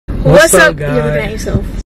What's up, guys? You're looking at yourself.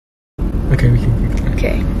 Okay, we can.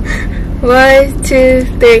 Okay. 1, 2,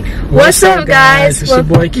 3. What's up, guys? It's your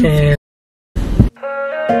boy Cam.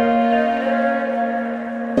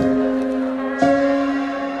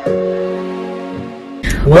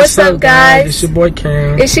 What's up, guys? It's your boy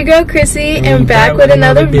Cam. It's your girl Crissy, and back with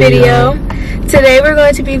another video. Today we're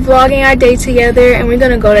going to be vlogging our day together, and we're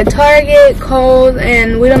going to go to Target, Kohl's,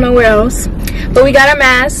 and we don't know where else. But we got our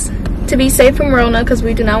masks to be safe from Rona, because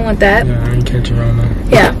we do not want that. Yeah, I ain't catching Rona.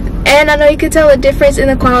 Yeah. And I know you can tell a difference in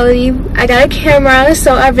the quality. I got a camera,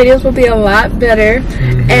 so our videos will be a lot better.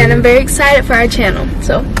 And I'm very excited for our channel.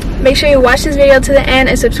 So make sure you watch this video to the end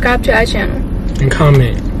and subscribe to our channel. And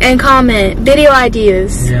comment. And comment. Video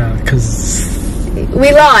ideas. Yeah, because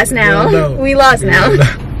we lost now. We lost now.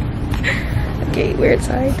 Okay, we're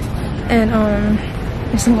inside. And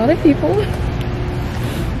there's some other people.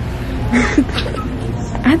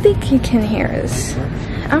 I think he can hear us.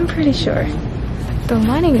 I'm pretty sure. The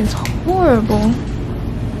lighting is horrible.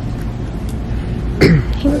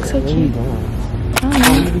 He looks so cute. I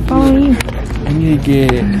don't know. Follow you. I need to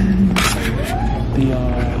get the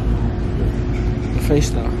face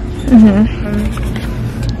stuff.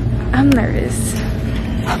 I'm nervous,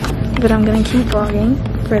 but I'm gonna keep vlogging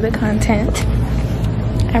for the content.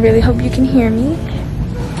 I really hope you can hear me.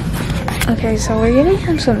 Okay, so we're getting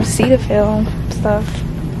him some Cetaphil stuff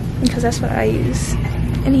because that's what I use,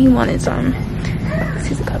 and he wanted some.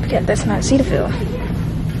 He's a copycat. That's not Cetaphil.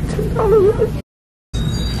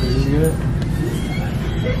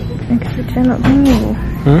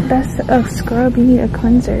 That's a scrub. You need a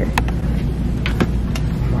cleanser.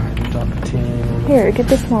 Here, get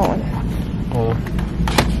the small one. Oh.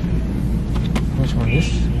 Which one? This?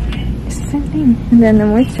 It's the same thing. And then the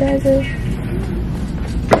moisturizer.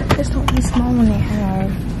 That's the only small one they have.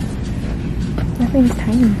 That thing's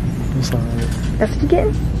tiny. It's alright. That's what you get?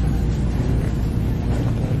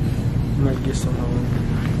 Might get some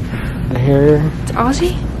the hair. It's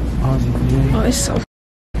Aussie? Aussie, yeah. Oh, it's so.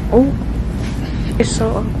 Oh, it's so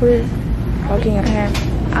awkward. Walking your hair.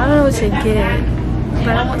 I don't know what to get,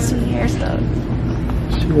 but I want some hair stuff.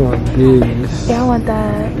 She want this. Yeah, I want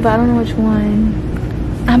that, but I don't know which one.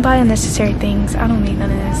 I'm buying necessary things. I don't need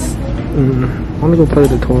none of this. I want to go play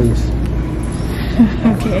with the toys.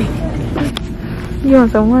 Okay. You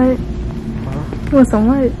want some what? Huh? You want some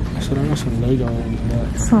what? I said I want some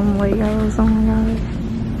Legos. Some Legos. Oh my god.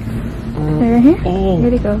 Right here? Oh.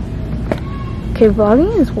 Here we go. Okay,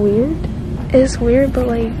 vlogging is weird. It's weird, but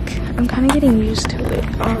like, I'm kind of getting used to it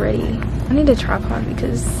already. I need a tripod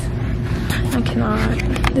because I cannot.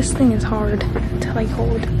 This thing is hard to like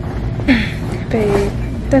hold. Babe,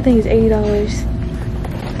 that thing is $80.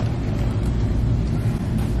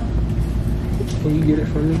 Can you get it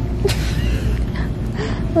for me?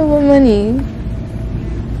 I want money.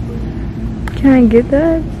 Can I get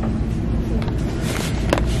that?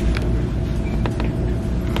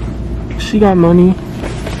 She got money.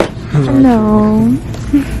 No.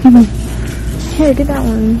 Here, get that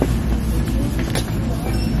one.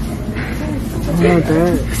 I want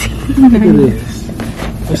that. Look at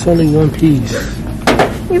this. It's only one piece.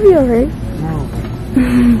 You'll be alright. No.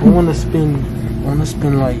 I wanna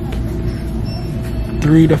spend like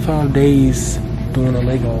 3 to 5 days doing a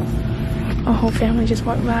Lego. A whole family just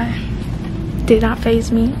walked by. Did not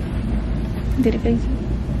faze me. Did it faze you?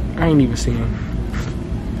 I ain't even seen him.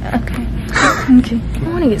 Okay. Okay. I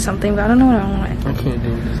want to get something, but I don't know what I want. I can't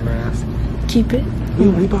do this mask. Keep it.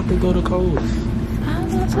 We about to go to Kohl's. I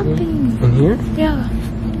want something. In here? Yeah.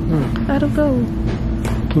 I don't go.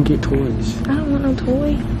 You can get toys. I don't want no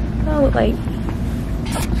toy. I look like.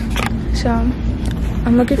 So,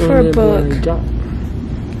 I'm looking for a book.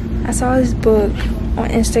 I saw this book on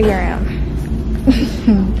Instagram.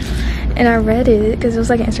 And I read it because it was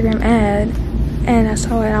like an Instagram ad. And I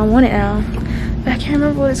saw it and I want it now. But I can't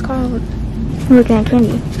remember what it's called. I'm looking at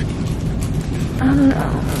candy. I don't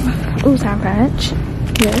know. Ooh, Sour Patch.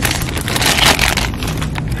 Yes.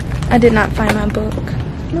 I did not find my book.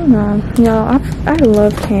 I don't know. Y'all, I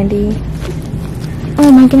love candy.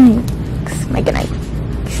 Oh, my goodness. My goodness.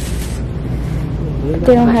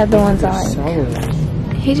 They don't have the ones I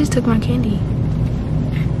like. He just took my candy.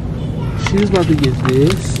 She was about to get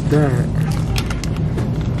this, that,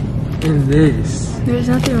 and this. There's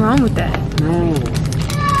nothing wrong with that. No.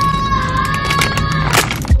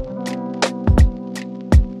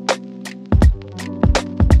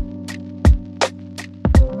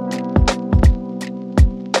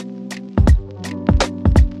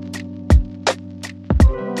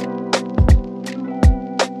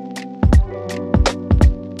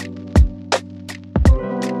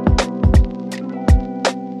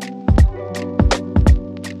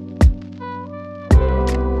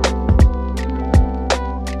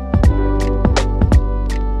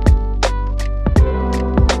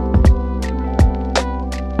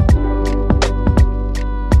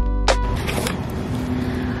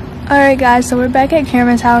 Alright guys, so we're back at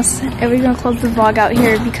Cameron's house and we're gonna close the vlog out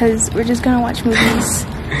here because we're just gonna watch movies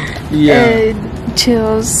and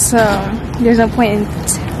chill, so there's no point in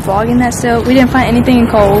vlogging that still. We didn't find anything in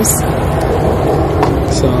Kohl's.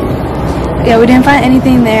 So yeah, we didn't find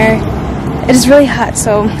anything there. It is really hot,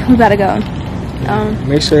 so we gotta go.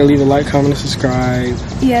 Make sure to leave a like, comment, and subscribe.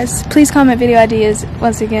 Yes, please comment video ideas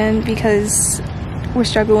once again because we're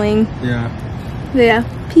struggling. Yeah. But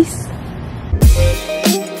yeah, peace.